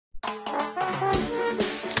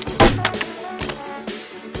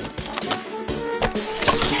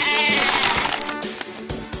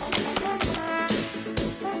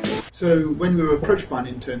So when we were approached by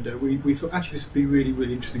Nintendo, we thought actually this would be really,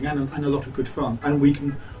 really interesting and a lot of good fun. And we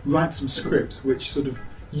can write some scripts which sort of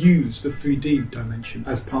use the 3D dimension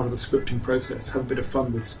as part of the scripting process, have a bit of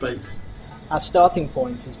fun with space. Our starting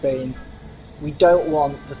point has been we don't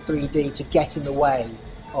want the 3D to get in the way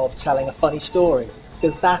of telling a funny story,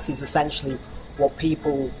 because that is essentially what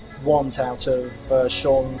people want out of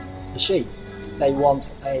Shaun the Sheep. They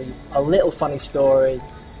want a little funny story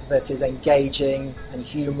that is engaging and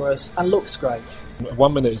humorous and looks great.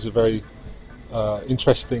 1 minute is a very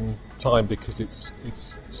interesting time because it's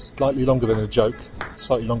slightly longer than a joke,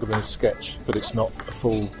 slightly longer than a sketch, but it's not a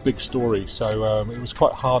full big story, so it was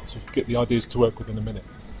quite hard to get the ideas to work within a minute.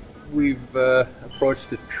 We've approached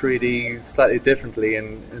the 3D slightly differently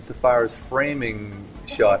insofar as framing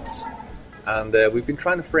shots, and we've been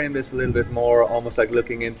trying to frame this a little bit more almost like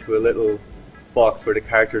looking into a little box where the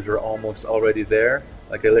characters are almost already there,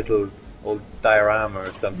 like a little old diorama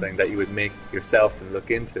or something that you would make yourself and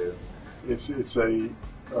look into. It's a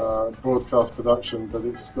broadcast production, but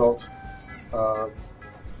it's got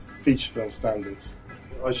feature film standards.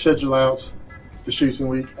 I schedule out the shooting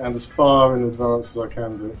week and as far in advance as I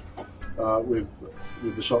can do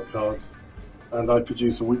with the shot cards, and I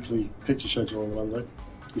produce a weekly picture schedule on Monday,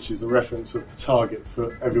 which is the reference of the target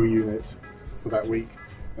for every unit for that week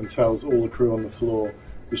and tells all the crew on the floor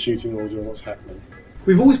the shooting order and what's happening.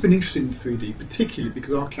 We've always been interested in 3D, particularly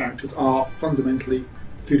because our characters are fundamentally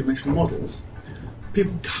three-dimensional models.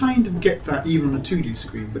 People kind of get that even on a 2D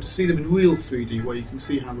screen, but to see them in real 3D, where you can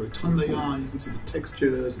see how rotund they are, you can see the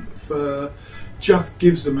textures and the fur, just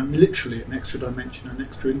gives them literally an extra dimension and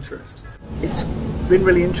extra interest. It's been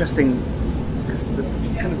really interesting because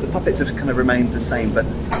the puppets have kind of remained the same, but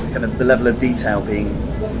kind of the level of detail being,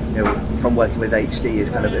 you know, from working with HD is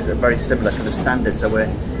kind of a very similar kind of standard. So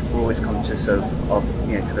we're always conscious of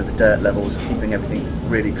you know, kind of the dirt levels, keeping everything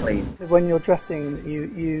really clean. When you're dressing,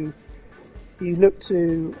 you look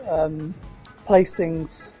to place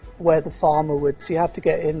things where the farmer would. So you have to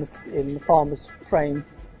get in the farmer's frame,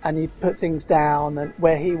 and you put things down and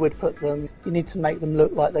where he would put them. You need to make them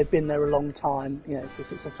look like they've been there a long time, you know,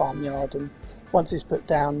 because it's a farmyard, and once it's put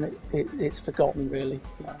down, it's forgotten really.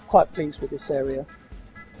 You know, I'm quite pleased with this area.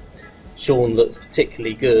 Shaun looks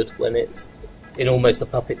particularly good when it's in almost a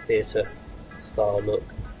puppet theatre style look.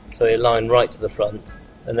 So they line right to the front,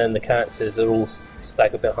 and then the characters are all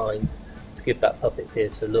staggered behind to give that puppet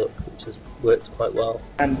theatre look, which has worked quite well.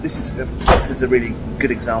 And this is a really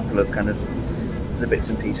good example of kind of the bits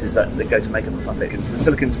and pieces that go to make up a puppet. And so the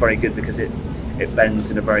silicon's very good because it bends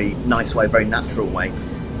in a very nice way, very natural way,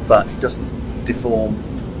 but doesn't deform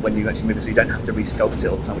when you actually move it, so you don't have to re-sculpt it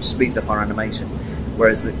all the time, which speeds up our animation.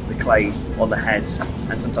 Whereas the clay on the head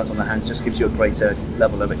and sometimes on the hands just gives you a greater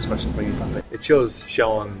level of expression for your puppet. It shows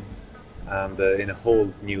Shaun and in a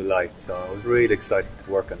whole new light, so I was really excited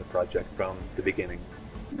to work on the project from the beginning.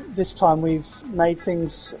 This time we've made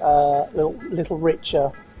things a little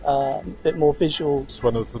richer, a bit more visual. It's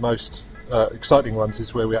one of the most exciting ones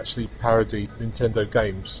is where we actually parody Nintendo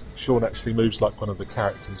games. Shaun actually moves like one of the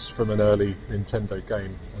characters from an early Nintendo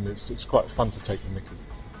game, and it's quite fun to take the mickey.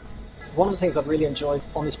 One of the things I've really enjoyed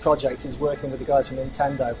on this project is working with the guys from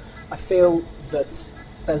Nintendo. I feel that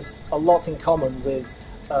there's a lot in common with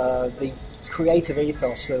the creative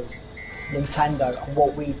ethos of Nintendo and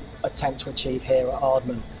what we attempt to achieve here at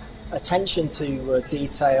Aardman. Attention to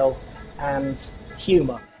detail and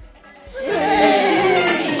humour.